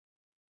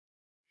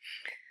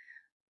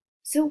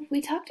So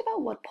we talked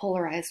about what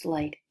polarized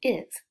light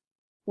is.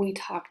 We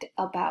talked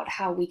about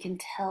how we can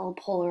tell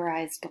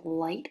polarized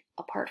light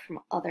apart from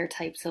other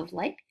types of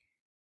light,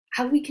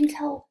 how we can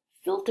tell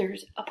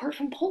filters apart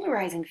from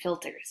polarizing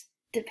filters,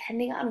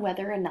 depending on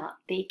whether or not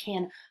they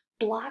can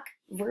block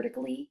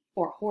vertically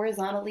or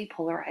horizontally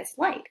polarized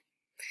light.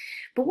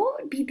 But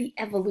what would be the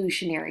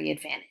evolutionary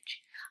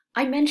advantage?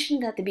 I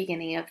mentioned at the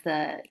beginning of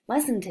the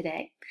lesson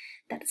today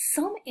that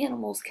some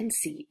animals can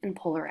see in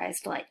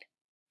polarized light.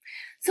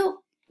 So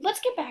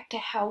let's get back to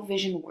how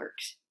vision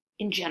works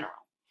in general.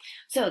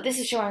 So this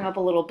is showing up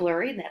a little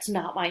blurry, and that's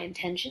not my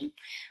intention,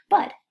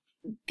 but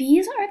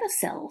these are the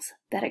cells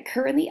that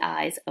occur in the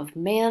eyes of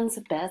man's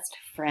best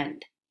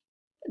friend,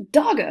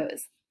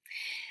 doggos.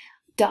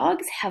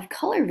 Dogs have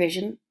color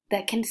vision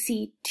that can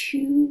see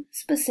two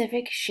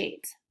specific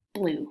shades,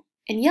 blue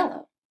and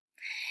yellow.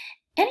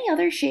 Any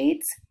other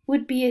shades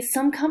would be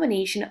some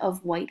combination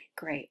of white,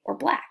 gray, or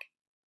black.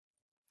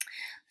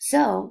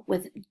 So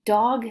with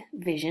dog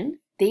vision,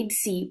 they'd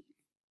see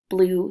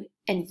blue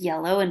and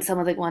yellow and some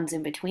of the ones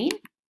in between.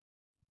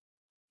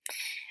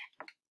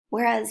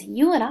 Whereas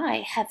you and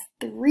I have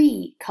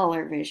three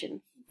color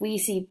vision. We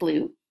see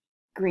blue,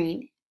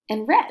 green,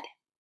 and red.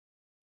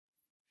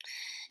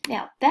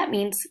 Now, that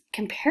means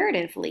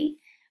comparatively,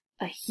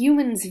 a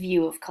human's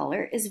view of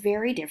color is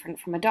very different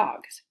from a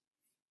dog's.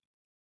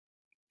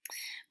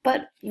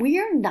 But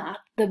we're not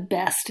the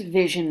best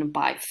vision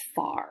by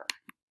far.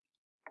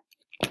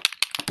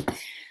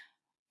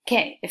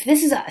 Okay, if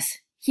this is us,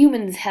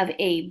 humans have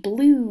a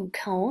blue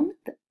cone,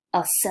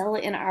 a cell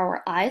in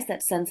our eyes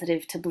that's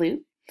sensitive to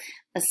blue,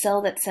 a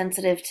cell that's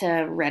sensitive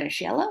to reddish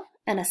yellow,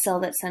 and a cell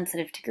that's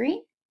sensitive to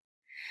green.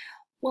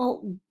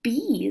 Well,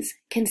 bees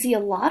can see a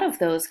lot of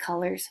those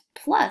colors,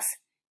 plus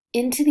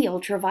into the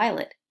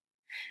ultraviolet.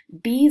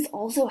 Bees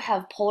also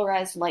have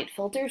polarized light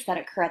filters that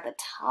occur at the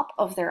top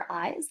of their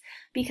eyes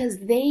because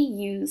they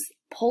use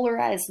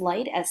polarized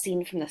light as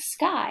seen from the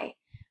sky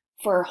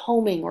for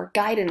homing or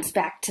guidance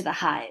back to the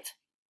hive.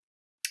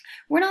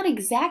 We're not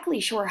exactly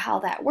sure how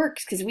that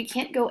works because we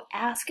can't go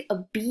ask a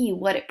bee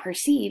what it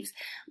perceives,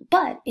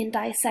 but in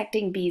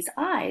dissecting bees'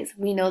 eyes,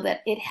 we know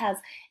that it has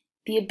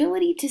the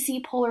ability to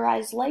see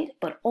polarized light,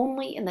 but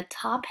only in the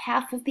top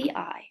half of the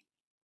eye.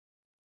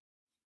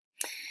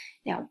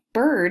 Now,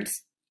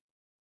 birds,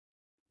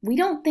 we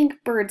don't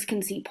think birds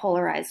can see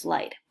polarized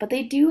light, but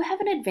they do have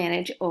an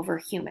advantage over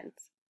humans.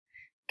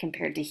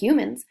 Compared to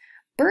humans,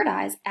 bird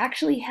eyes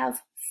actually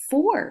have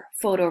 4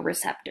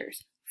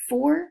 photoreceptors,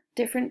 4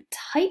 different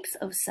types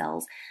of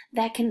cells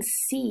that can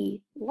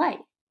see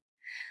light.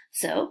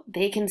 So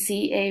they can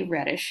see a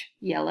reddish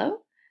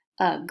yellow,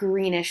 a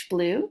greenish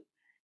blue,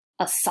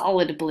 a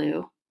solid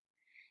blue,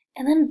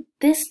 and then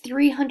this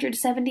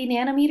 370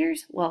 nanometers,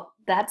 well,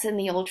 that's in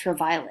the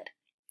ultraviolet.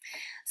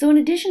 So in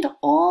addition to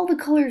all the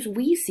colors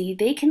we see,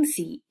 they can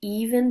see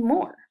even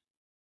more.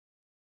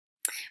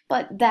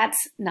 But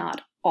that's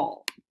not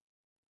all.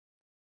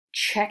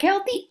 Check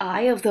out the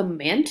eye of the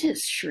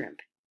mantis shrimp.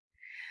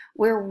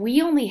 Where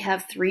we only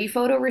have 3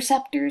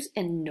 photoreceptors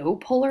and no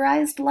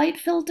polarized light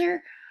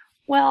filter,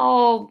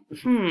 well,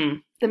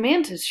 the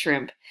mantis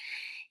shrimp.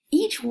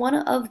 Each one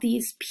of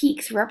these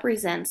peaks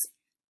represents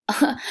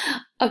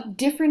a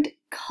different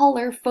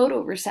color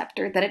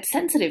photoreceptor that it's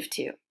sensitive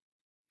to.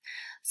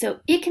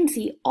 So it can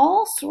see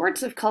all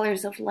sorts of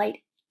colors of light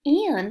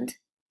and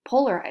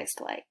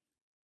polarized light.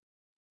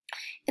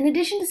 In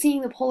addition to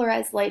seeing the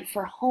polarized light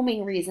for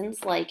homing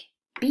reasons like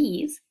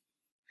bees,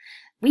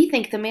 we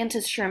think the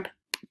mantis shrimp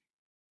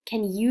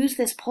can use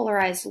this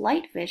polarized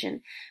light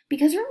vision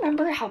because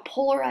remember how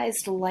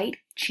polarized light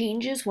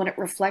changes when it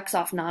reflects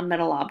off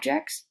non-metal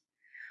objects?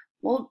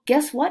 Well,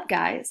 guess what,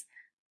 guys?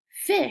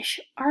 Fish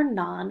are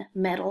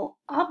non-metal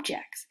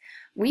objects.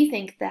 We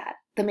think that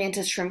the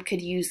mantis shrimp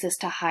could use this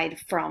to hide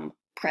from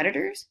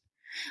predators,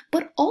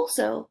 but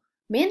also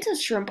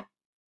mantis shrimp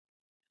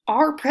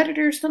are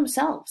predators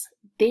themselves.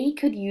 They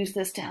could use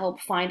this to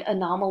help find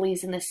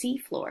anomalies in the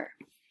seafloor.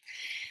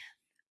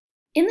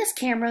 In this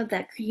camera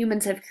that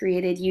humans have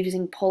created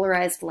using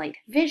polarized light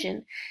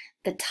vision,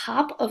 the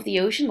top of the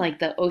ocean, like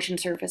the ocean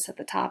surface at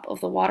the top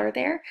of the water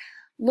there,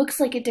 looks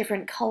like a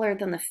different color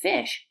than the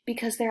fish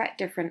because they're at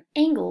different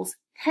angles,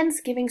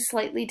 hence giving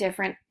slightly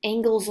different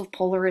angles of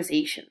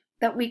polarization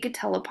that we could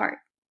tell apart.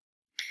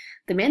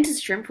 The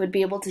mantis shrimp would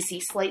be able to see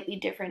slightly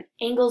different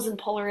angles and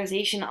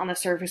polarization on the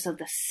surface of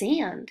the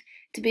sand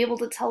to be able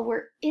to tell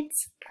where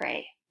its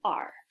prey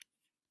are.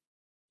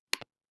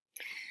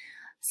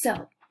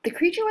 So, the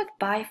creature with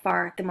by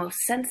far the most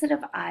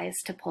sensitive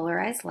eyes to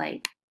polarized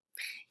light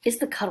is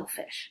the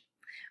cuttlefish.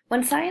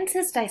 When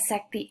scientists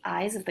dissect the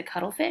eyes of the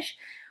cuttlefish,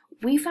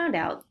 we found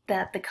out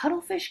that the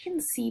cuttlefish can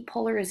see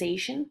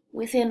polarization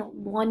within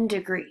 1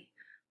 degree.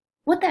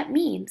 What that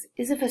means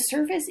is if a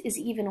surface is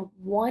even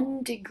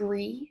 1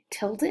 degree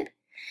tilted,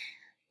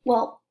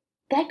 well,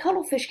 that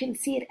cuttlefish can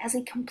see it as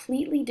a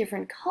completely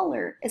different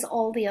color as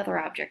all the other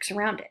objects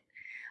around it.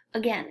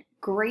 Again,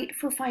 great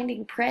for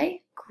finding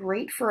prey,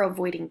 great for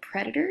avoiding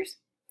predators,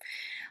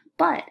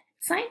 but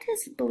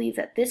scientists believe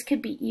that this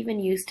could be even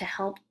used to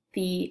help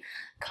the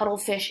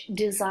cuttlefish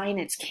design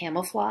its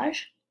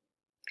camouflage.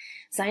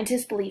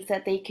 Scientists believe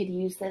that they could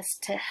use this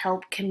to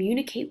help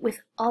communicate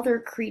with other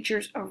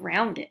creatures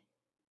around it.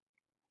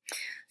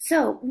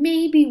 So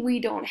maybe we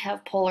don't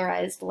have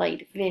polarized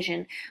light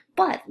vision,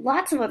 but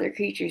lots of other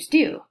creatures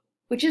do,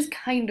 which is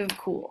kind of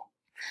cool.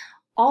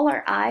 All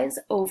our eyes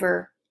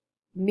over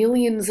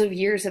millions of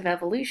years of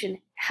evolution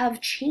have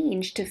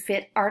changed to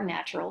fit our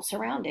natural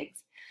surroundings.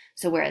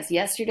 So whereas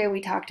yesterday we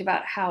talked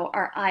about how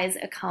our eyes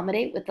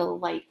accommodate with the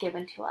light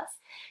given to us,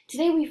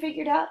 today we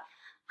figured out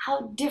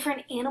how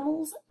different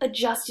animals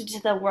adjusted to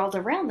the world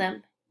around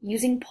them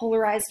using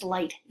polarized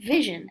light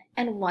vision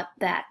and what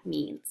that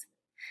means.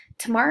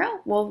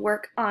 Tomorrow, we'll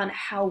work on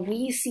how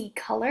we see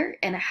color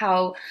and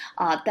how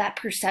that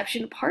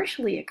perception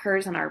partially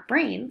occurs in our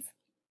brains,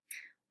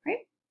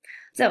 right?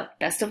 So,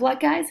 best of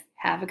luck, guys.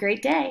 Have a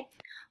great day.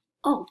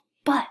 Oh,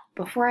 but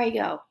before I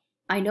go,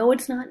 I know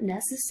it's not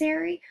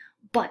necessary,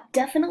 but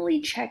definitely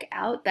check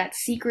out that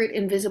secret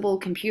invisible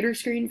computer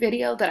screen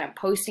video that I'm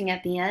posting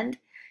at the end,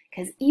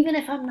 because even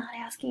if I'm not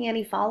asking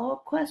any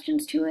follow-up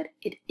questions to it,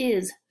 it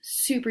is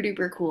super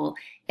duper cool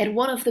and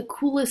one of the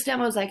coolest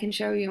demos I can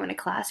show you in a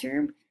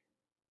classroom.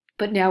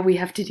 But now we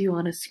have to do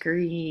on a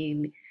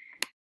screen.